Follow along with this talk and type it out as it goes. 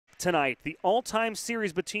tonight. The all-time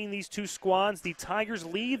series between these two squads. The Tigers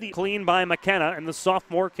lead the clean by McKenna, and the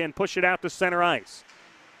sophomore can push it out to center ice.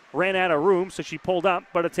 Ran out of room, so she pulled up,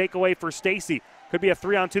 but a takeaway for Stacy. Could be a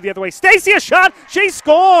 3-on-2 the other way. Stacy, a shot! She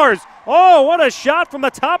scores! Oh, what a shot from the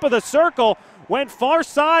top of the circle. Went far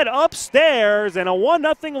side upstairs, and a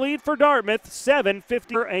 1-0 lead for Dartmouth.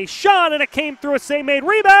 7:50. A shot, and it came through a save-made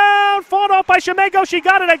rebound. Fought off by Shemego. She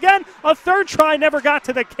got it again. A third try never got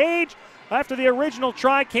to the cage after the original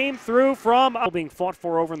try came through from being fought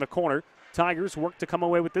for over in the corner. Tigers worked to come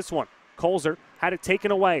away with this one. Colzer had it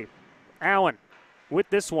taken away. Allen with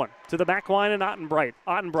this one to the back line and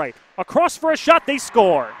Ottenbright across for a shot. They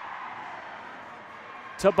score.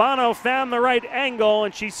 Tabano found the right angle,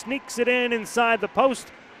 and she sneaks it in inside the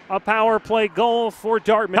post. A power play goal for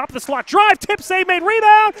Dartmouth. Top of the slot, drive, tip, save made,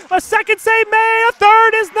 rebound. A second save made, a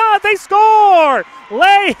third is not. They score.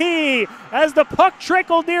 Leahy, as the puck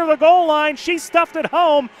trickled near the goal line, she stuffed it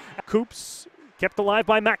home. Coops kept alive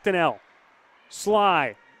by McDonnell.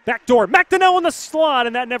 Sly, backdoor, McDonnell in the slot,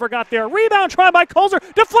 and that never got there. Rebound try by Colzer,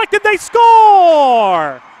 deflected, they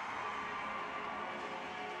score.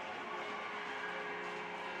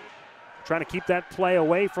 Trying to keep that play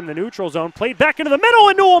away from the neutral zone. Played back into the middle,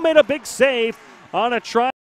 and Newell made a big save on a try.